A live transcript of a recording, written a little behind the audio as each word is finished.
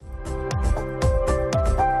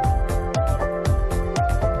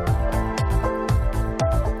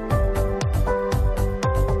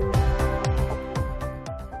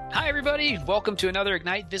and welcome to another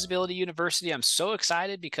Ignite Visibility University. I'm so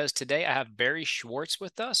excited because today I have Barry Schwartz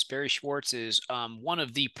with us. Barry Schwartz is one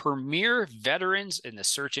of the premier veterans in the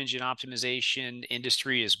search engine optimization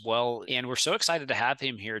industry as well, and we're so excited to have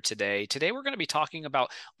him here today. Today we're going to be talking about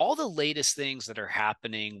all the latest things that are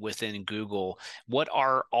happening within Google. What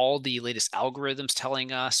are all the latest algorithms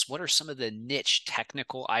telling us? What are some of the niche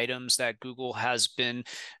technical items that Google has been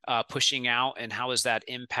pushing out, and how is that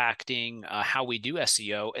impacting how we do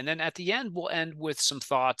SEO? And then at the end, we'll end with some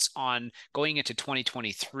thoughts on going into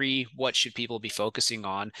 2023. What should people be focusing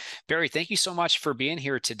on? Barry, thank you so much for being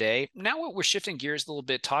here today. Now we're shifting gears a little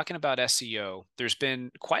bit, talking about SEO. There's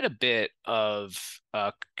been quite a bit of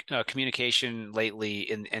communication lately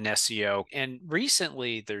in SEO. And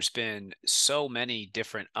recently, there's been so many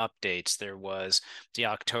different updates. There was the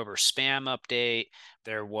October spam update.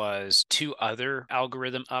 There was two other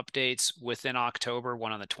algorithm updates within October,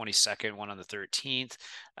 one on the 22nd, one on the 13th.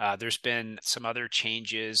 There's been some other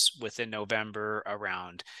changes within November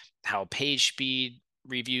around how page speed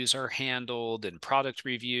reviews are handled and product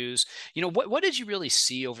reviews. What did you really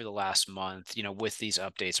see over the last month, with these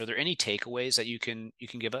updates? Are there any takeaways that you can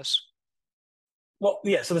give us? Well,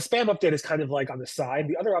 yeah, so the spam update is kind of like on the side.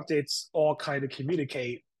 The other updates all kind of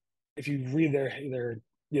communicate. If you read their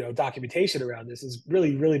documentation around this, is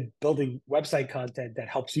really building website content that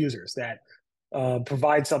helps users, that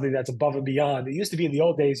provides something that's above and beyond. It used to be in the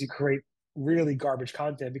old days you create really garbage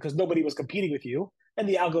content because nobody was competing with you and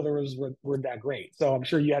the algorithms weren't that great. So I'm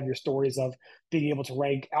sure you have your stories of being able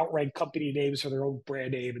to outrank company names for their own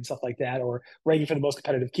brand name and stuff like that, or ranking for the most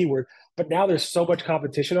competitive keyword. But now there's so much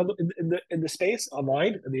competition in the space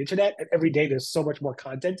online and the internet, and every day there's so much more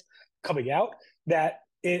content coming out that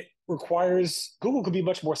it requires Google could be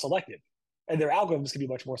much more selective and their algorithms can be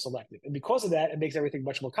much more selective. And because of that, it makes everything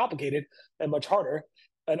much more complicated and much harder.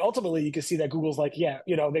 And ultimately, you can see that Google's like, yeah,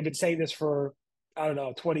 they've been saying this for, I don't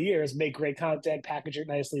know, 20 years, make great content, package it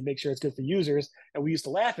nicely, make sure it's good for users. And we used to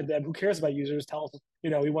laugh at them. Who cares about users? Tell us,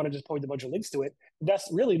 we want to just point a bunch of links to it. That's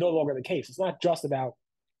really no longer the case. It's not just about,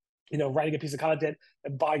 writing a piece of content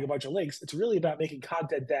and buying a bunch of links. It's really about making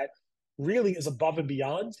content that really is above and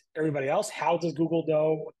beyond everybody else. How does Google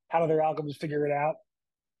know? How do their algorithms figure it out?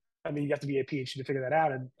 I mean, you have to be a PhD to figure that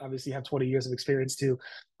out, and obviously you have 20 years of experience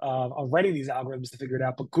of writing these algorithms to figure it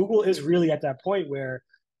out. But Google is really at that point where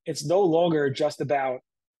it's no longer just about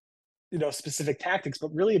specific tactics,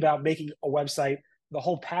 but really about making a website, the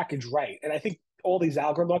whole package right. And I think all these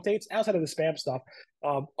algorithm updates, outside of the spam stuff,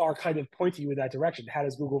 are kind of pointing you in that direction. How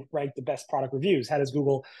does Google rank the best product reviews? How does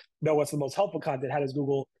Google know what's the most helpful content? How does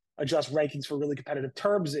Google adjust rankings for really competitive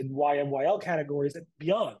terms in YMYL categories and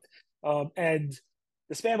beyond? And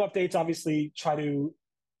the spam updates obviously try to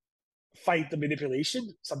fight the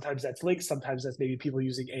manipulation. Sometimes that's links. Sometimes that's maybe people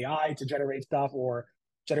using AI to generate stuff or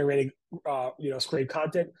generating, scrape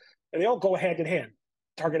content. And they all go hand in hand,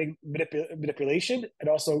 targeting manipulation and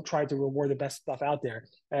also trying to reward the best stuff out there.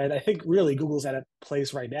 And I think really Google's at a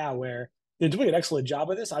place right now where they're doing an excellent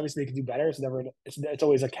job of this. Obviously, they can do better. It's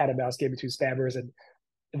always a cat and mouse game between spammers and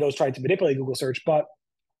those trying to manipulate Google search. But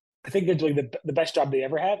I think they're doing the best job they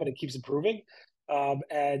ever have, and it keeps improving.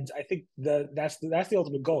 And I think that's the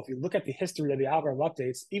ultimate goal. If you look at the history of the algorithm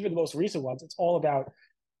updates, even the most recent ones, it's all about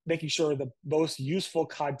making sure the most useful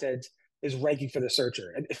content is ranking for the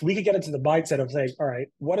searcher. And if we could get into the mindset of saying, all right,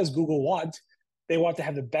 what does Google want? They want to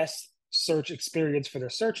have the best search experience for their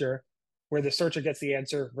searcher, where the searcher gets the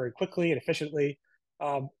answer very quickly and efficiently.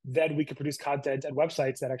 Then we can produce content and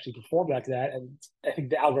websites that actually perform like that. And I think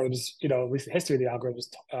the algorithms, at least the history of the algorithms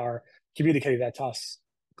are communicating that to us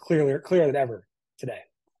clearer than ever today.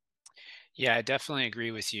 Yeah, I definitely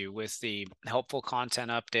agree with you with the helpful content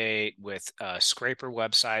update, with scraper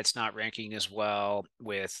websites not ranking as well,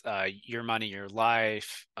 with Your Money, Your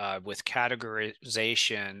Life, with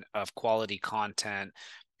categorization of quality content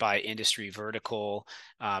by industry vertical,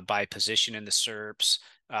 by position in the SERPs.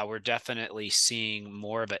 We're definitely seeing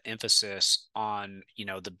more of an emphasis on,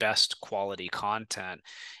 the best quality content.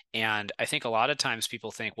 And I think a lot of times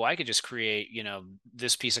people think, well, I could just create,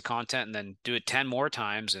 this piece of content and then do it 10 more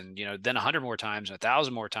times and, then 100 more times and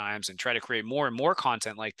 1,000 more times and try to create more and more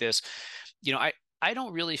content like this. I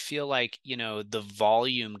don't really feel like, the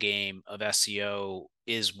volume game of SEO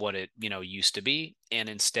is what it, used to be. And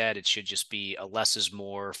instead, it should just be a less is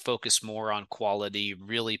more, focus more on quality,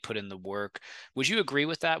 really put in the work. Would you agree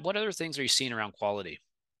with that? What other things are you seeing around quality?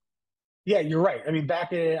 Yeah, you're right. I mean,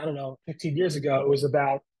 back in, I don't know, 15 years ago, it was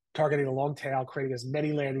about targeting the long tail, creating as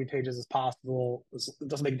many landing pages as possible. It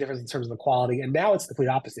doesn't make a difference in terms of the quality. And now it's the complete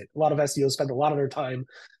opposite. A lot of SEOs spend a lot of their time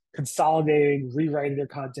consolidating, rewriting their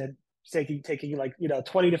content, taking like,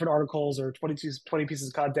 20 different articles or 20 pieces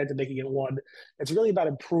of content and making it one. It's really about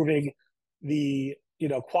improving the,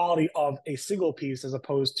 quality of a single piece as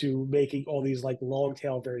opposed to making all these like long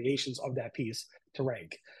tail variations of that piece to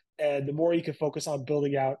rank. And the more you can focus on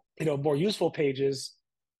building out, more useful pages,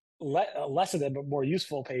 less of them, but more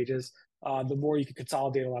useful pages, the more you can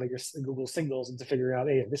consolidate a lot of your Google signals into figuring out,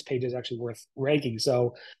 hey, this page is actually worth ranking.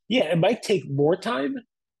 So yeah, it might take more time,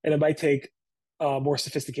 and it might take more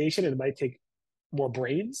sophistication, and it might take more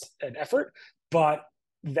brains and effort, but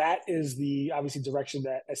that is the obviously direction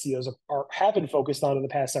that SEOs have been focused on in the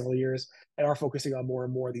past several years and are focusing on more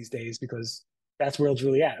and more these days, because that's where it's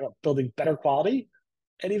really at, building better quality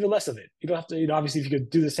and even less of it. You don't have to, obviously if you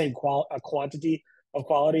could do the same quantity of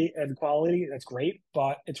quality, that's great,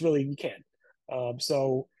 but it's really, you can't.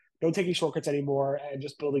 So no taking shortcuts anymore and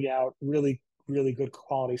just building out really, really good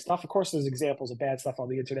quality stuff. Of course, there's examples of bad stuff on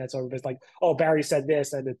the internet. So everybody's like, oh, Barry said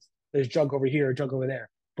this and there's junk over here, junk over there.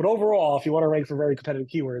 But overall, if you want to rank for very competitive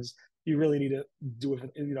keywords, you really need to do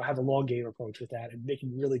it, have a long game approach with that and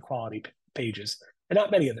making really quality pages. And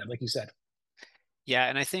not many of them, like you said. Yeah,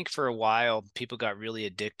 and I think for a while people got really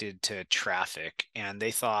addicted to traffic and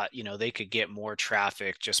they thought, they could get more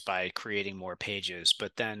traffic just by creating more pages.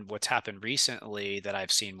 But then what's happened recently that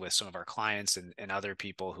I've seen with some of our clients and other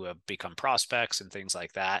people who have become prospects and things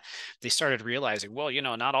like that, they started realizing, well,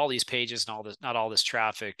 not all these pages and not all this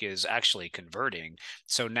traffic is actually converting.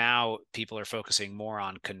 So now people are focusing more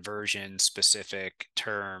on conversion specific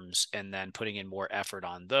terms and then putting in more effort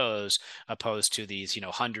on those opposed to these,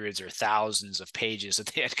 hundreds or thousands of pages that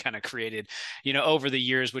they had kind of created, over the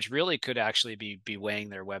years, which really could actually be weighing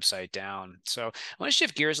their website down. So I want to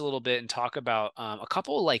shift gears a little bit and talk about a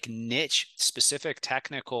couple of like niche specific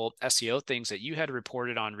technical SEO things that you had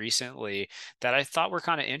reported on recently that I thought were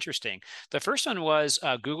kind of interesting. The first one was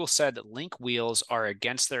Google said that link wheels are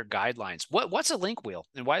against their guidelines. What's a link wheel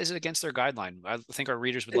and why is it against their guideline? I think our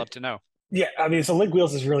readers would love to know. Yeah, I mean, so link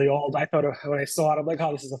wheels is really old. I thought when I saw it, I'm like,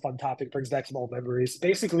 oh, this is a fun topic. Brings back some old memories.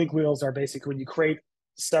 Basic link wheels are basically when you create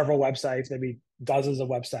several websites, maybe dozens of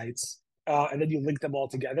websites, and then you link them all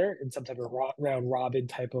together in some type of round robin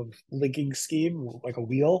type of linking scheme, like a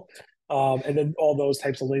wheel. And then all those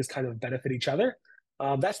types of links kind of benefit each other.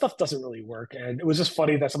 That stuff doesn't really work. And it was just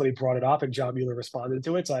funny that somebody brought it up and John Mueller responded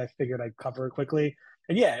to it. So I figured I'd cover it quickly.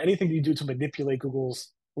 And yeah, anything you do to manipulate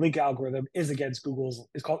Google's link algorithm is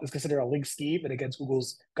considered a link scheme and against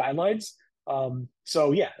Google's guidelines.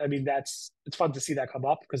 So yeah, I mean it's fun to see that come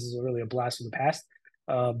up because it's really a blast from the past.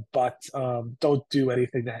 But don't do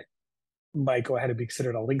anything that might go ahead and be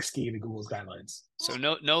considered a link scheme in Google's guidelines. So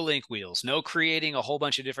no link wheels, no creating a whole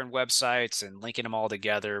bunch of different websites and linking them all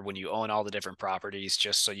together when you own all the different properties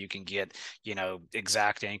just so you can get,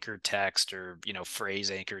 exact anchored text or, phrase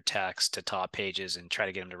anchored text to top pages and try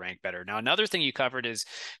to get them to rank better. Now, another thing you covered is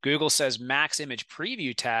Google says max image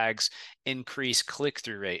preview tags increase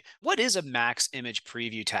click-through rate. What is a max image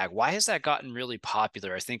preview tag? Why has that gotten really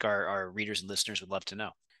popular? I think our readers and listeners would love to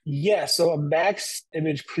know. Yeah, so a max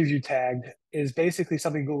image preview tag is basically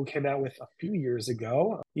something Google came out with a few years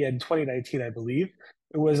ago. Yeah, in 2019, I believe.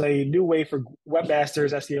 It was a new way for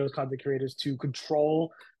webmasters, SEOs, content creators to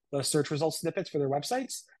control the search result snippets for their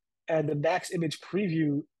websites. And the max image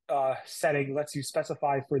preview setting lets you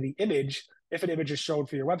specify for the image, if an image is shown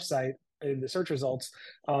for your website in the search results,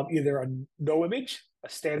 either a no image, a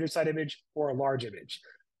standard size image, or a large image.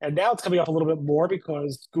 And now it's coming up a little bit more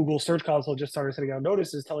because Google Search Console just started sending out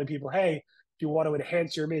notices telling people, hey, if you want to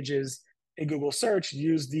enhance your images in Google Search,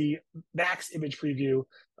 use the max image preview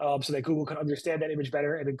so that Google can understand that image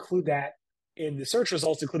better and include that in the search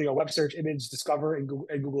results, including a web search, image discover, and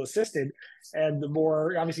Google Assistant. And the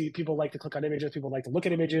more, obviously, people like to click on images, people like to look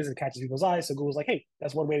at images and catches people's eyes. So Google's like, hey,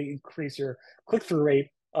 that's one way to increase your click-through rate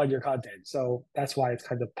on your content. So that's why it's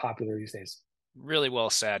kind of popular these days. Really well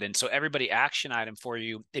said. And so everybody, action item for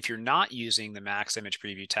you, if you're not using the max image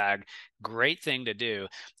preview tag, great thing to do.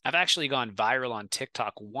 I've actually gone viral on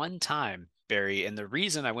TikTok one time, Barry. And the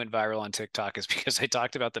reason I went viral on TikTok is because I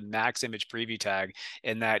talked about the max image preview tag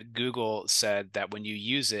and that Google said that when you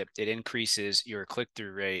use it, it increases your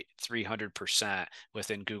click-through rate 300%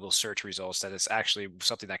 within Google search results. That is actually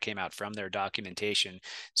something that came out from their documentation.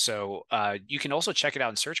 So you can also check it out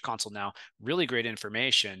in Search Console now. Really great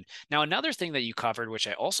information. Now, another thing that you covered, which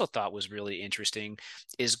I also thought was really interesting,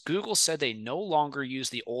 is Google said they no longer use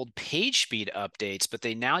the old page speed updates, but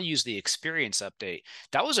they now use the experience update.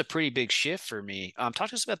 That was a pretty big shift for me. Talk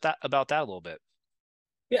to us about that a little bit.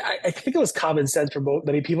 Yeah, I think it was common sense for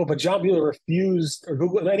many people, but John Mueller refused,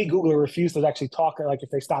 or any Googler refused to actually talk like if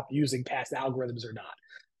they stopped using past algorithms or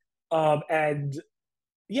not. And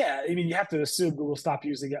Yeah, I mean, you have to assume Google stopped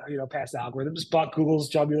using past algorithms, but Google's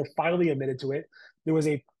John Mueller finally admitted to it. There was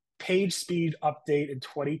a page speed update in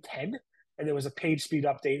 2010, and there was a page speed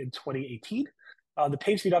update in 2018. The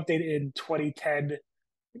page speed update in 2010, I think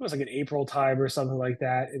it was like an April time or something like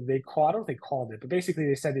that. And I don't know if they called it, but basically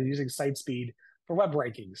they said they're using site speed for web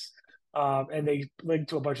rankings. And they linked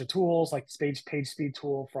to a bunch of tools like the page speed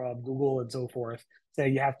tool from Google and so forth,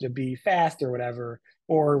 saying you have to be fast or whatever,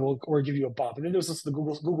 or give you a bump. And then there was also the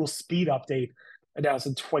Google Speed update announced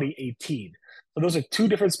in 2018. So those are two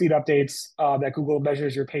different speed updates that Google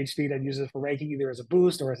measures your page speed and uses for ranking, either as a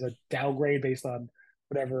boost or as a downgrade based on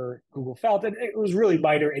whatever Google felt. And it was really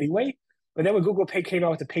minor anyway. But then when Google came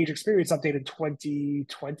out with the page experience update in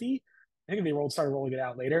 2020, I think they started rolling it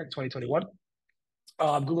out later in 2021.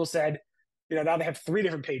 Google said, now they have three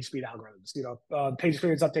different page speed algorithms. Page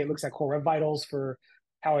experience update looks at core web vitals for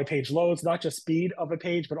how a page loads, not just speed of a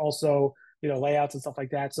page, but also, layouts and stuff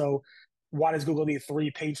like that. So why does Google need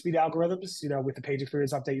three page speed algorithms, with the page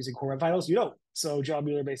experience update using core web vitals? You don't. So John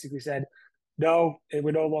Mueller basically said, no,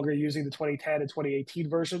 we're no longer using the 2010 and 2018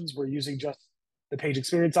 versions. We're using just the page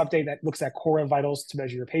experience update that looks at core web vitals to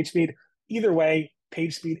measure your page speed. Either way,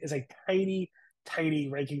 page speed is a tiny, tiny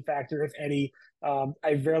ranking factor, if any.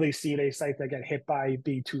 I've rarely seen a site that get hit by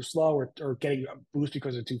being too slow or getting a boost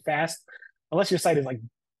because they're too fast. Unless your site is like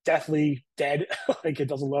deathly dead, like it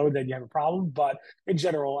doesn't load, then you have a problem. But in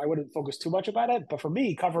general, I wouldn't focus too much about it. But for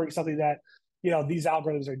me, covering something that, these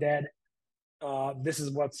algorithms are dead, this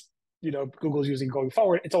is what's, Google's using going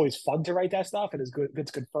forward. It's always fun to write that stuff, and it's good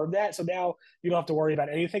to confirm that. So now you don't have to worry about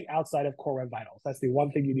anything outside of core web vitals. That's the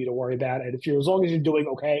one thing you need to worry about. And as long as you're doing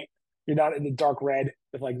okay, you're not in the dark red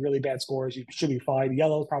with like really bad scores, you should be fine.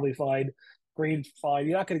 Yellow is probably fine. Green, fine.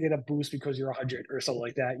 You're not going to get a boost because you're 100 or something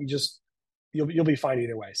like that. You'll be fine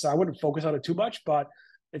either way. So I wouldn't focus on it too much, but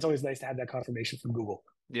it's always nice to have that confirmation from Google.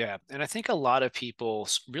 Yeah. And I think a lot of people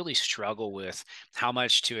really struggle with how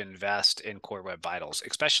much to invest in Core Web Vitals,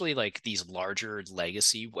 especially like these larger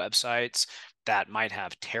legacy websites that might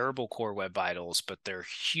have terrible Core Web Vitals, but they're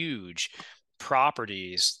huge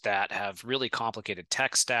properties that have really complicated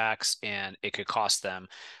tech stacks, and it could cost them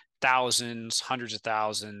thousands, hundreds of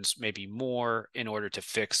thousands, maybe more in order to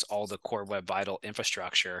fix all the Core Web Vital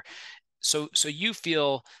infrastructure. So you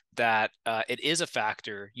feel that it is a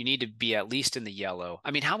factor. You need to be at least in the yellow.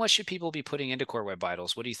 I mean, how much should people be putting into Core Web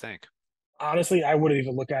Vitals? What do you think? Honestly, I wouldn't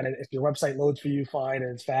even look at it. If your website loads for you fine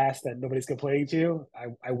and it's fast and nobody's complaining to you,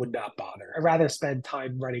 I would not bother. I'd rather spend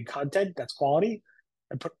time writing content that's quality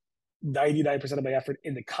and put 99% of my effort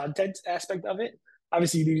in the content aspect of it.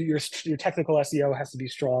 Obviously, your technical SEO has to be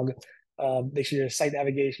strong. Make sure your site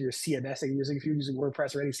navigation, your CMS that you're using, if you're using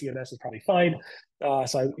WordPress or any CMS, is probably fine.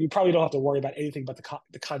 So you probably don't have to worry about anything but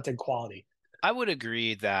the content quality. I would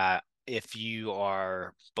agree that if you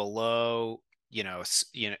are below,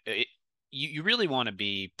 you really want to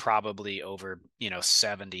be probably over,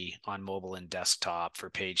 70 on mobile and desktop for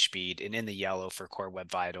page speed and in the yellow for Core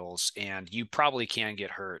Web Vitals. And you probably can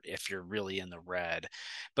get hurt if you're really in the red.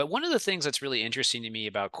 But one of the things that's really interesting to me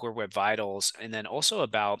about Core Web Vitals, and then also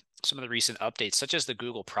about some of the recent updates, such as the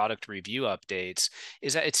Google product review updates,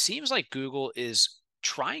 is that it seems like Google is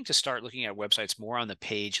trying to start looking at websites more on the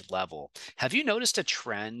page level. Have you noticed a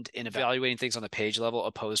trend in evaluating things on the page level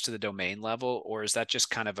opposed to the domain level, or is that just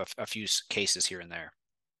kind of a few cases here and there?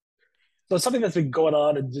 So it's something that's been going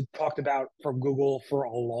on and talked about from Google for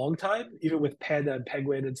a long time, even with Panda and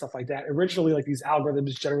Penguin and stuff like that. Originally, like these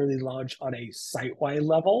algorithms generally launch on a site-wide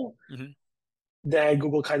level. Mm-hmm. Then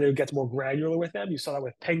Google kind of gets more granular with them. You saw that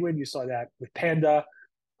with Penguin. You saw that with Panda.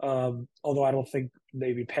 Although I don't think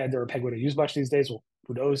maybe Panda or Penguin are used much these days. Well,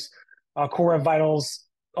 who knows? Core Web Vitals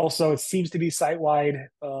also, it seems to be site-wide,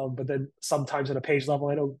 but then sometimes at a page level.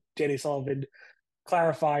 I know Danny Sullivan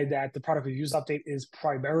clarified that the product reviews update is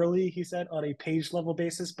primarily, he said, on a page level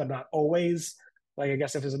basis, but not always. Like, I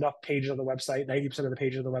guess if there's enough pages on the website, 90% of the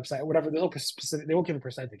pages on the website, whatever, there's no specific, they won't give a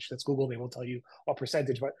percentage. That's Google. They won't tell you what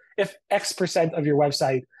percentage. But if X% of your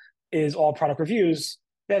website is all product reviews,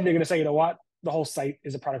 then they're going to say, you know what, the whole site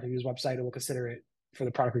is a product reviews website, and we'll consider it for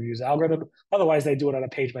the product reviews algorithm. Otherwise, they do it on a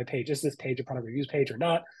page by page. Is this page a product reviews page or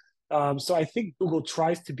not? So I think Google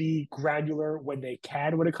tries to be granular when they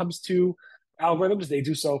can when it comes to algorithms. They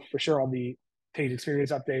do so for sure on the page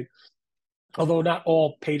experience update, although not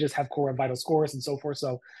all pages have core and vital scores and so forth.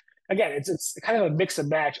 So again, it's kind of a mix and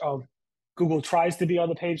match of Google tries to be on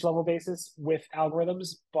the page level basis with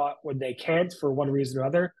algorithms, but when they can't for one reason or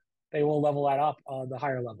other, they will level that up on the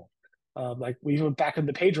higher level. Like we went back in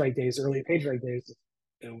the PageRank days, early PageRank days,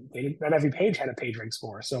 not every page had a PageRank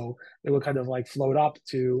score, so it would kind of like float up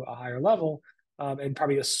to a higher level. and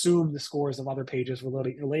probably assume the scores of other pages were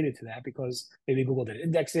related to that because maybe Google didn't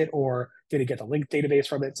index it or didn't get the link database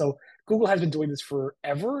from it. So Google has been doing this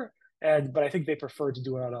forever, but I think they prefer to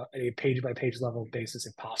do it on a page by page level basis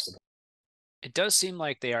if possible. It does seem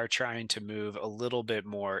like they are trying to move a little bit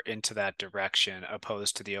more into that direction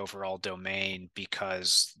opposed to the overall domain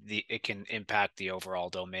because it can impact the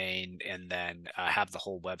overall domain and then have the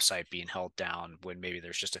whole website being held down when maybe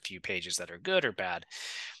there's just a few pages that are good or bad.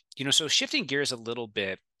 So shifting gears a little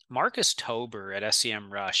bit, Marcus Tober at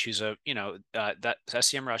SEMrush, who's that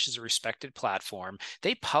SEMrush is a respected platform.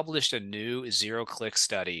 They published a new zero-click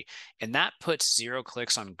study, and that puts zero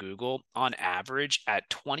clicks on Google on average at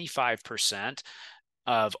 25%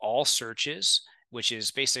 of all searches, which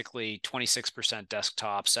is basically 26%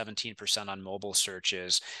 desktop, 17% on mobile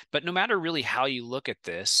searches. But no matter really how you look at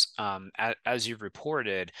this, as you've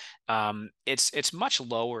reported, it's much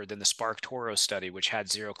lower than the SparkToro study, which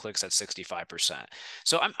had zero clicks at 65%.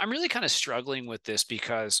 So I'm really kind of struggling with this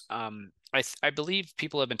because I believe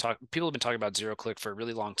people have been talking about zero click for a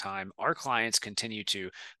really long time. Our clients continue to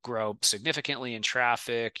grow significantly in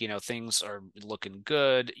traffic. Things are looking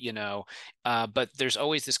good. But there's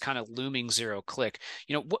always this kind of looming zero click.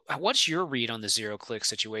 What's your read on the zero click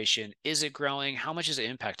situation? Is it growing? How much is it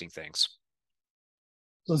impacting things?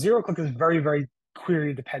 So zero click is very, very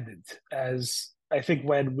query dependent, as I think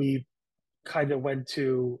when we kind of went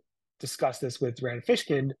to discuss this with Rand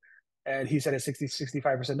Fishkin, and he said a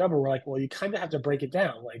 65% number, we're like, well, you kind of have to break it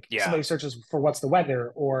down. Like Yeah. somebody searches for what's the weather,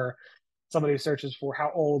 or somebody searches for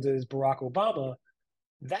how old is Barack Obama.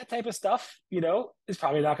 That type of stuff, is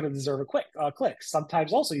probably not going to deserve a quick click.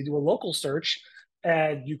 Sometimes also you do a local search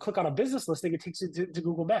and you click on a business listing, it takes you to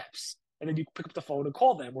Google Maps. And then you pick up the phone and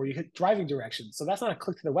call them, or you hit driving directions. So that's not a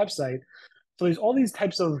click to the website. So there's all these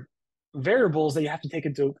types of variables that you have to take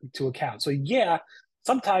into account. So yeah,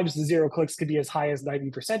 sometimes the zero clicks could be as high as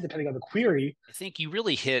 90%, depending on the query. I think you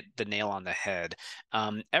really hit the nail on the head.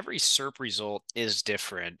 Every SERP result is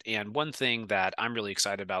different, and one thing that I'm really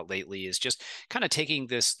excited about lately is just kind of taking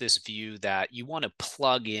this view that you want to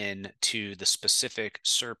plug in to the specific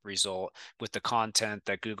SERP result with the content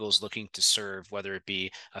that Google's looking to serve, whether it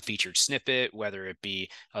be a featured snippet, whether it be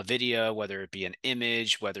a video, whether it be an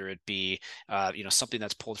image, whether it be something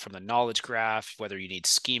that's pulled from the knowledge graph, whether you need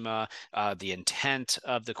schema, the intent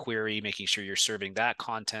of the query, making sure you're serving that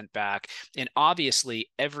content back. And obviously,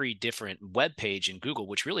 every different web page in Google,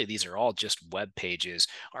 which really these are all just web pages,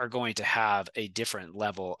 are going to have a different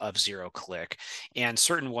level of zero click. And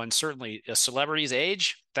certain ones, certainly a celebrity's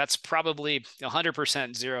age, that's probably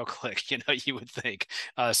 100% zero click, you would think.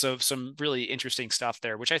 So some really interesting stuff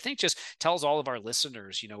there, which I think just tells all of our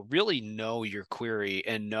listeners, really know your query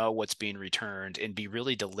and know what's being returned and be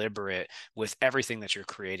really deliberate with everything that you're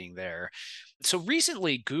creating there. So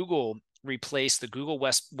recently, Google replaced the Google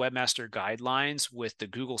Webmaster Guidelines with the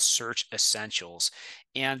Google Search Essentials.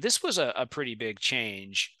 And this was a pretty big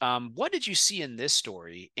change. What did you see in this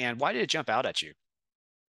story, and why did it jump out at you?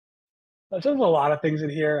 There's a lot of things in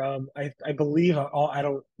here. I believe, I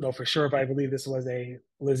don't know for sure, but I believe this was a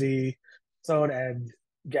Lizzie Stone and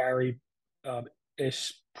Gary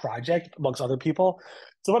ish project amongst other people.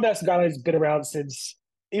 So Webmaster Guidelines has been around since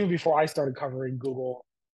even before I started covering Google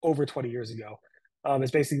over 20 years ago.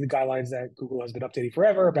 It's basically the guidelines that Google has been updating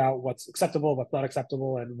forever about what's acceptable, what's not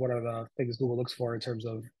acceptable, and what are the things Google looks for in terms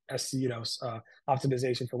of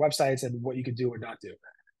optimization for websites and what you can do or not do.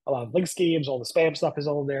 A lot of link schemes, all the spam stuff is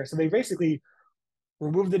all in there. So they basically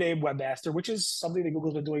removed the name Webmaster, which is something that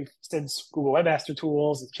Google's been doing since Google Webmaster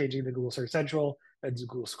Tools. It's changing the Google Search Central and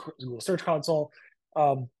Google Search Console. They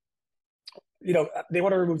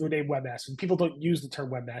want to remove the name Webmaster. People don't use the term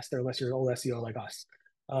Webmaster unless you're an old SEO like us.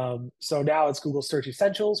 So now it's Google Search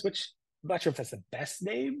Essentials, which I'm not sure if that's the best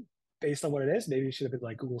name based on what it is. Maybe it should have been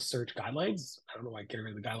like Google Search Guidelines. I don't know why getting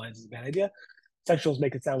rid of the guidelines is a bad idea. Essentials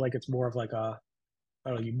make it sound like it's more of like I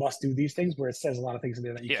don't know, you must do these things, where it says a lot of things in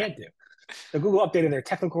there that you can't do. So Google updated their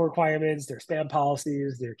technical requirements, their spam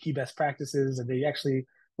policies, their key best practices, and they actually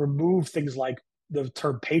removed things like the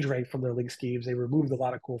term page rank from their link schemes. They removed a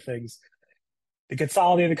lot of cool things. They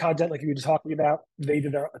consolidated the content like you were just talking about. They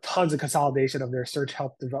did tons of consolidation of their search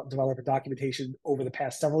help developer documentation over the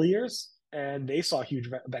past several years, and they saw huge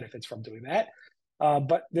benefits from doing that.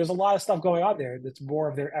 But there's a lot of stuff going on there that's more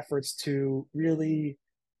of their efforts to really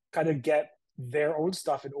kind of get their own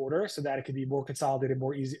stuff in order so that it can be more consolidated,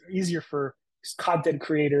 more easier for content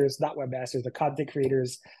creators, not webmasters, the content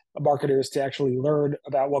creators, marketers to actually learn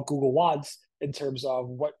about what Google wants in terms of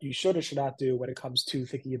what you should or should not do when it comes to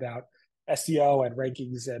thinking about SEO and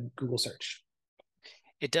rankings and Google search.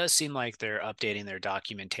 It does seem like they're updating their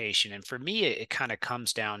documentation. And for me, it kind of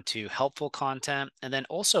comes down to helpful content and then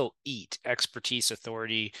also EAT, expertise,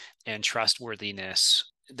 authority, and trustworthiness.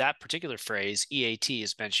 That particular phrase, EAT,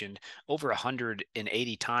 is mentioned over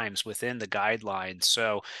 180 times within the guidelines.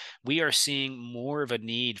 So we are seeing more of a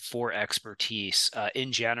need for expertise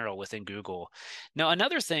in general within Google. Now,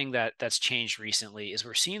 another thing that's changed recently is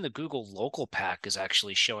we're seeing the Google local pack is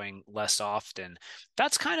actually showing less often.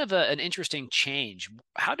 That's kind of an interesting change.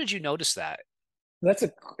 How did you notice that? That's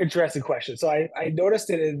an interesting question. So I noticed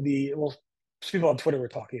it in the, well, people on Twitter were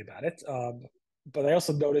talking about it. But I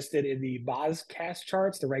also noticed it in the Mozcast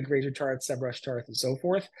charts, the rank ranger charts, SEMrush charts, and so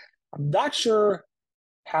forth. I'm not sure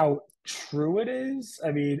how true it is.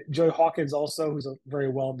 I mean, Joey Hawkins also, who's a very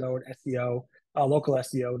well-known SEO, local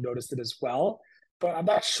SEO, noticed it as well. But I'm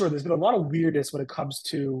not sure. There's been a lot of weirdness when it comes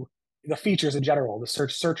to the features in general, the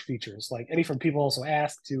search features, like any from people also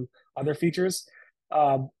ask to other features.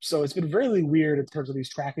 So it's been really weird in terms of these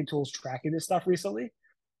tracking tools tracking this stuff recently.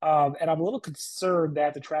 And I'm a little concerned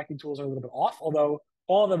that the tracking tools are a little bit off, although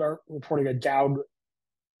all of them are reporting a down,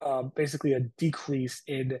 basically a decrease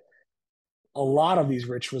in a lot of these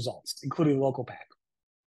rich results, including local pack.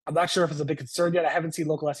 I'm not sure if it's a big concern yet. I haven't seen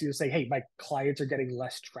local SEO say, hey, my clients are getting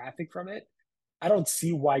less traffic from it. I don't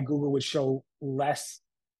see why Google would show less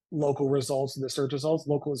local results in the search results.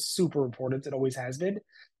 Local is super important. It always has been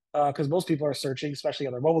because most people are searching, especially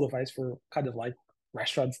on their mobile device, for kind of like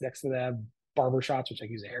restaurants next to them, barber shops, which I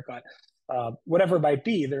use a haircut, whatever it might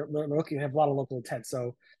be. They're looking to have a lot of local intent.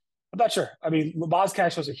 So I'm not sure. I mean,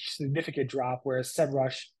 Mozcash shows a significant drop, whereas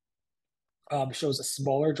SEMrush shows a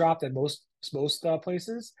smaller drop than most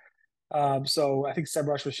places. So I think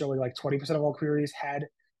SEMrush was showing like 20% of all queries had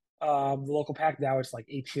the local pack. Now it's like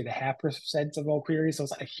 18.5% of all queries. So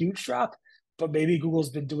it's not a huge drop, but maybe Google's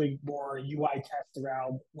been doing more UI tests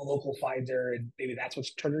around the local finder, and maybe that's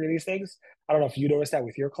what's triggering these things. I don't know if you noticed that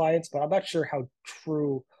with your clients, but I'm not sure how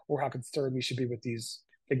true or how concerned we should be with these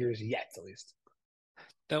figures yet, at least.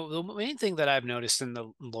 The main thing that I've noticed in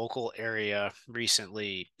the local area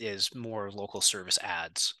recently is more local service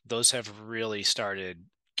ads. Those have really started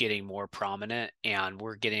getting more prominent, and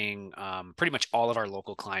we're getting pretty much all of our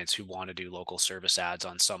local clients who want to do local service ads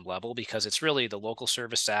on some level because it's really the local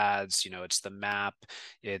service ads. It's the map,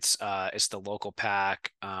 it's the local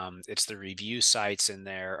pack, it's the review sites in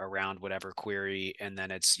there around whatever query, and then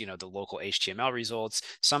it's the local HTML results.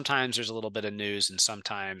 Sometimes there's a little bit of news, and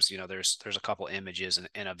sometimes there's a couple images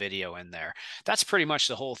and a video in there. That's pretty much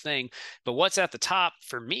the whole thing. But what's at the top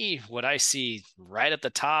for me, what I see right at the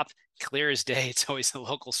top, clear as day, it's always the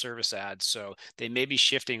local service ads. So they may be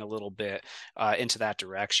shifting a little bit into that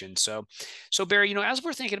direction. So Barry, as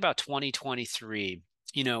we're thinking about 2023,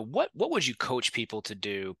 what would you coach people to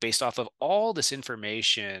do based off of all this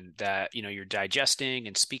information that you're digesting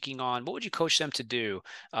and speaking on? What would you coach them to do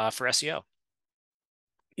for SEO?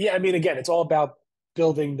 Yeah, I mean, again, it's all about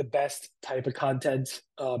building the best type of content,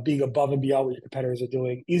 being above and beyond what your competitors are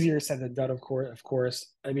doing. Easier said than done, of course. Of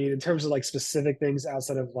course. I mean, in terms of like specific things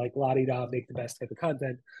outside of like la di da, make the best type of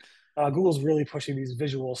content. Google's really pushing these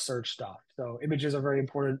visual search stuff. So images are very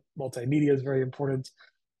important. Multimedia is very important.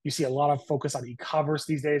 You see a lot of focus on e-commerce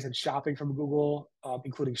these days and shopping from Google,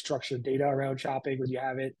 including structured data around shopping when you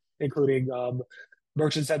have it, including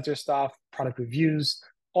merchant center stuff, product reviews,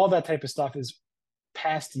 all that type of stuff is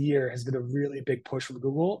past year has been a really big push from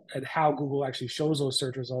Google and how Google actually shows those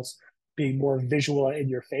search results being more visual in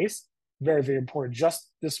your face. Very, very important. Just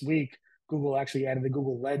this week, Google actually added the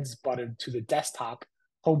Google Lens button to the desktop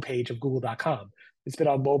homepage of google.com. It's been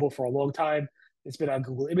on mobile for a long time. It's been on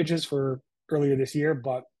Google Images for earlier this year,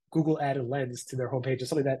 but Google added Lens to their homepage. It's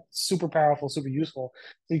something that's super powerful, super useful.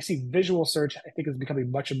 So you can see visual search, I think, is becoming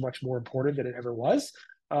much and much more important than it ever was.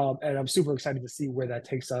 And I'm super excited to see where that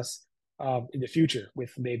takes us in the future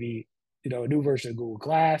with maybe a new version of Google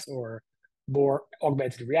Glass or more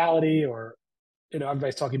augmented reality, or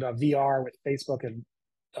everybody's talking about VR with Facebook and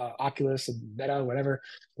Oculus and Meta, whatever,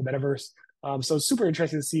 the metaverse. So it's super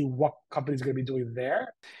interesting to see what companies are going to be doing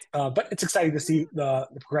there. But it's exciting to see the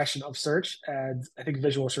progression of search, and I think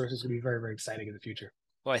visual search is going to be very, very exciting in the future.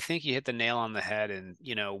 Well, I think you hit the nail on the head. And,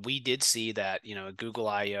 we did see that, at Google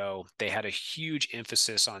I/O, they had a huge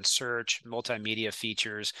emphasis on search, multimedia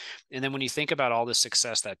features. And then when you think about all the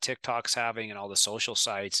success that TikTok's having and all the social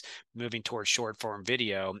sites moving towards short form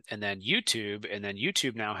video, and then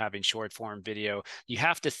YouTube now having short form video, you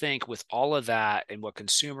have to think with all of that and what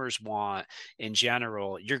consumers want in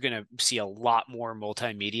general, you're going to see a lot more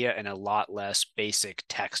multimedia and a lot less basic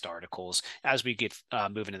text articles as we get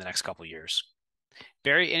moving in the next couple of years.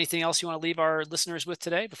 Barry, anything else you want to leave our listeners with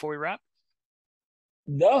today before we wrap?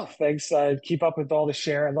 No, thanks. Keep up with all the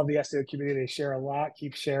share. I love the SEO community. They share a lot.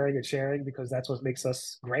 Keep sharing and sharing because that's what makes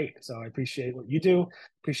us great. So I appreciate what you do,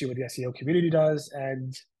 appreciate what the SEO community does,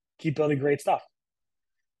 and keep building great stuff.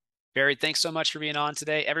 Barry, thanks so much for being on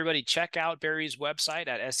today. Everybody, check out Barry's website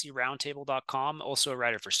at seroundtable.com. Also a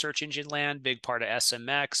writer for Search Engine Land, big part of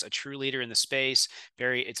SMX, a true leader in the space.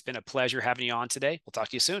 Barry, it's been a pleasure having you on today. We'll talk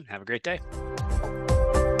to you soon. Have a great day.